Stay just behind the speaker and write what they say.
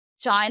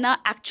China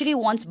actually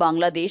wants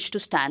Bangladesh to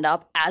stand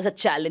up as a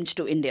challenge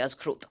to India's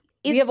growth.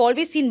 We have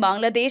always seen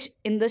Bangladesh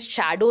in the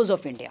shadows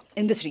of India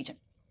in this region.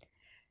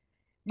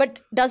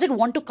 But does it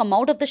want to come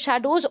out of the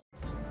shadows?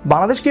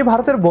 Bangladesh কি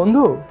ভারতের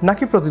বন্ধু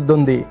নাকি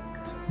প্রতিদ্বন্দ্বী?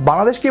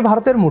 বাংলাদেশ কি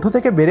ভারতের মুঠো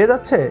থেকে বেরিয়ে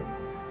যাচ্ছে?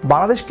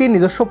 বাংলাদেশ কি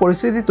নিজস্ব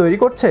পরিস্থিতি তৈরি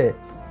করছে?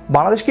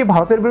 বাংলাদেশ কি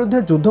ভারতের বিরুদ্ধে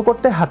যুদ্ধ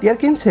করতে হাতিয়ার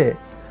কিনছে?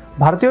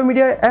 ভারতীয়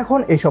মিডিয়ায় এখন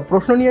এইসব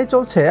প্রশ্ন নিয়েই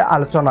চলছে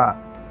আলোচনা।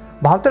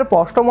 ভারতের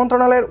পররাষ্ট্র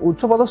মন্ত্রণালয়ের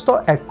উচ্চপদস্থ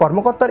এক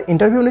কর্মকর্তার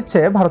ইন্টারভিউ নিচ্ছে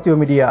ভারতীয়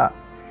মিডিয়া।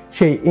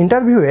 সেই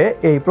ইন্টারভিউয়ে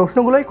এই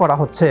প্রশ্নগুলোই করা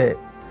হচ্ছে।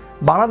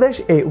 বাংলাদেশ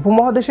এই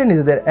উপমহাদেশে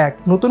নিজেদের এক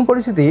নতুন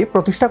পরিস্থিতি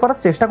প্রতিষ্ঠা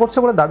করার চেষ্টা করছে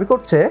বলে দাবি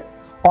করছে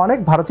অনেক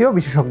ভারতীয়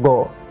বিশেষজ্ঞ।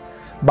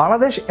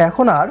 বাংলাদেশ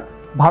এখন আর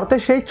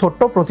ভারতের সেই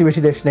ছোট্ট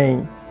প্রতিবেশী দেশ নেই,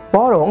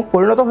 বরং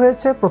পরিণত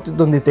হয়েছে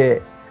প্রতিদ্বন্দ্বীতে।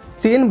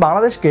 চীন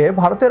বাংলাদেশকে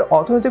ভারতের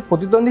অর্থনৈতিক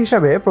প্রতিদ্বন্দ্বী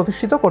হিসেবে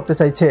প্রতিষ্ঠিত করতে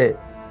চাইছে।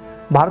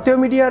 ভারতীয়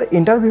মিডিয়ার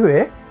ইন্টারভিউয়ে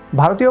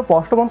ভারতীয়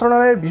পররাষ্ট্র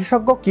মন্ত্রণালয়ের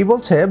বিশেষজ্ঞ কী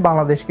বলছে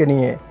বাংলাদেশকে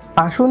নিয়ে,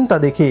 আসুন তা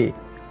দেখি।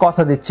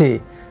 কথা দিচ্ছি,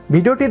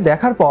 ভিডিওটি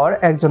দেখার পর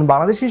একজন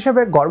বাংলাদেশী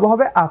হিসেবে গর্ব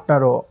হবে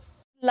আপনারও।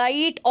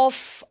 Light of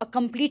a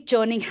complete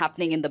churning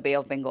happening in the Bay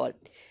of Bengal.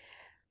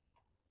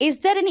 Is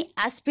there any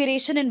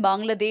aspiration in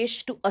Bangladesh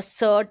to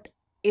assert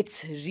its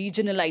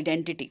regional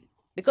identity?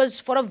 Because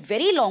for a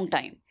very long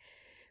time,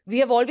 we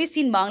have always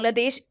seen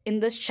Bangladesh in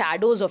the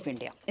shadows of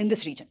India in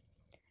this region.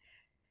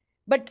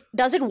 But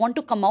does it want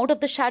to come out of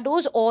the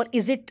shadows, or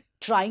is it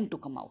trying to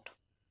come out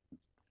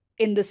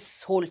in this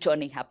whole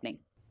churning happening?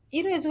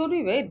 It's going to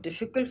be very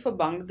difficult for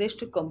Bangladesh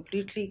to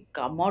completely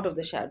come out of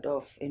the shadow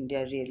of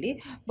India, really.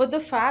 But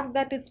the fact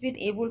that it's been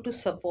able to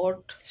support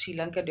Sri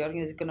Lanka during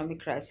its economic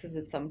crisis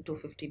with some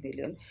 250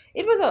 billion,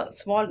 it was a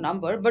small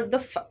number, but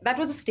that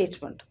was a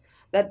statement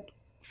that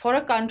for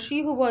a country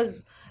who was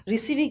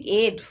receiving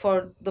aid for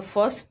the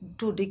first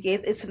 2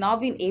 decades, it's now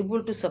been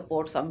able to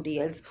support somebody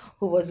else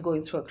who was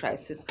going through a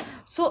crisis.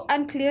 So,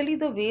 and clearly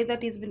the way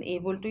that he's been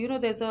able to,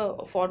 there's a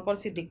foreign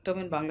policy dictum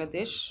in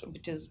Bangladesh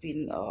which has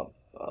been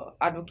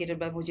advocated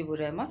by Mujibur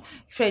Rahman,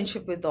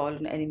 friendship with all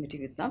and enmity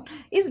with none,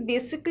 is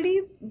basically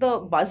the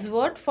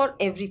buzzword for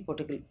every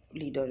political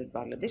leader in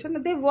Bangladesh,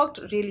 and they worked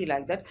really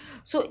like that.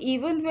 So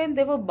even when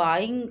they were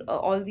buying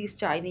all these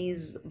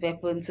Chinese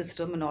weapon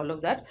system and all of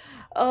that,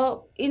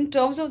 in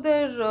terms of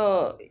their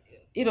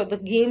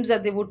the games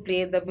that they would play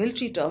in the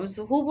military terms,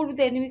 who would be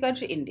the enemy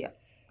country? India.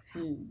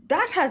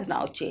 That has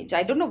now changed.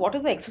 I don't know what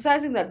is the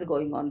exercising that's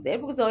going on there,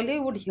 because earlier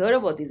you would hear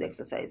about these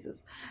exercises,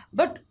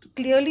 but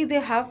clearly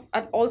they have,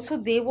 and also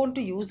they want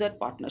to use that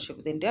partnership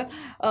with India.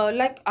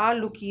 Like our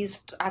Look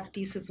East Act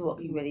East is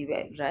working very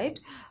well, right?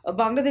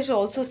 Bangladesh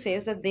also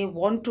says that they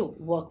want to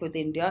work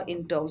with India in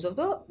terms of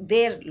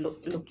their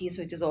Look East,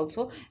 which is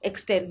also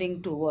extending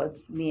towards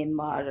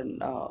Myanmar and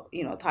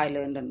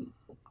Thailand and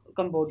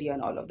Cambodia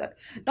and all of that.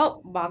 Now,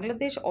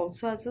 Bangladesh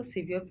also has a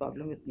severe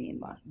problem with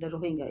Myanmar, the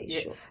Rohingya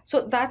issue. So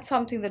that's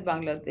something that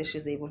Bangladesh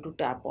is able to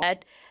tap on.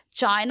 That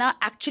China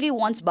actually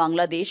wants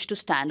Bangladesh to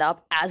stand up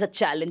as a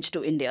challenge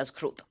to India's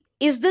growth.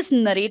 Is this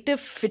narrative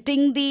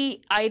fitting the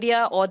idea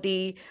or the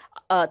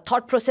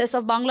thought process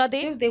of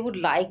Bangladesh? If they would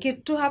like it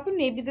to happen,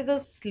 maybe there's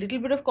a little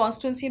bit of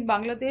constituency in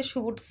Bangladesh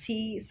who would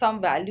see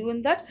some value in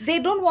that. They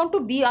don't want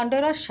to be under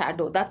a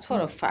shadow, that's for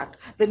a fact.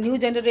 The new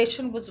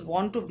generation would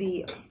want to be,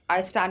 I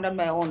stand on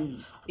my own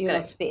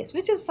space,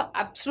 which is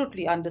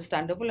absolutely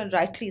understandable and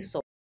rightly so.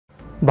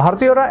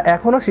 ভারতীয়রা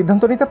এখনো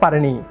সিদ্ধান্ত নিতে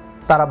পারেনি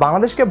তারা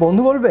বাংলাদেশকে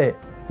বন্ধু বলবে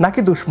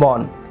নাকি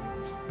দুশমন।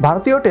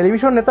 ভারতীয়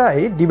টেলিভিশন নেতাই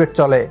ডিবেট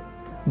চলে,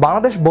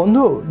 বাংলাদেশ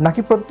বন্ধু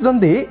নাকি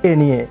প্রতিদ্বন্দ্বী এ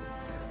নিয়ে।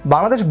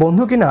 বাংলাদেশ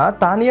বন্ধু কিনা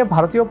তা নিয়ে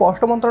ভারতীয়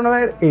পররাষ্ট্র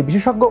মন্ত্রণালয়ের এই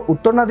বিশেষজ্ঞ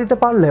উত্তর না দিতে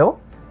পারলেও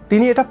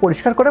তিনি এটা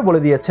পরিষ্কার করে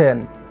বলে দিয়েছেন,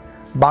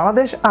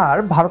 বাংলাদেশ আর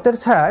ভারতের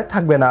ছায়ায়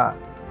থাকবে না।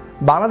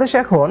 বাংলাদেশ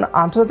এখন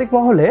আন্তর্জাতিক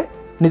মহলে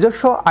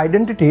নিজস্ব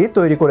আইডেন্টিটি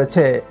তৈরি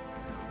করেছে,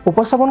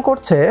 উপস্থাপন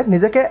করছে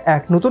নিজেকে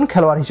এক নতুন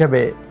খেলোয়াড়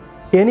হিসেবে।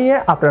 এ নিয়ে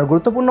আপনার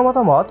গুরুত্বপূর্ণ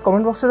মতামত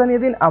কমেন্ট বক্সে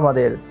জানিয়ে দিন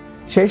আমাদের।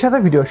 সেই সাথে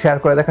ভিডিও শেয়ার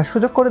করে দেখার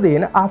সুযোগ করে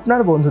দিন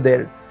আপনার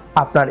বন্ধুদের।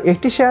 আপনার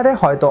একটি শেয়ারে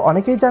হয়তো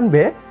অনেকেই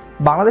জানবে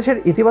বাংলাদেশের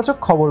ইতিবাচক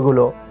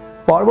খবরগুলো।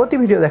 পরবর্তী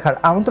ভিডিও দেখার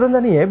আমন্ত্রণ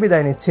জানিয়ে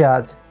বিদায় নিচ্ছি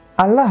আজ।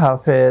 আল্লাহ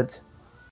হাফেজ।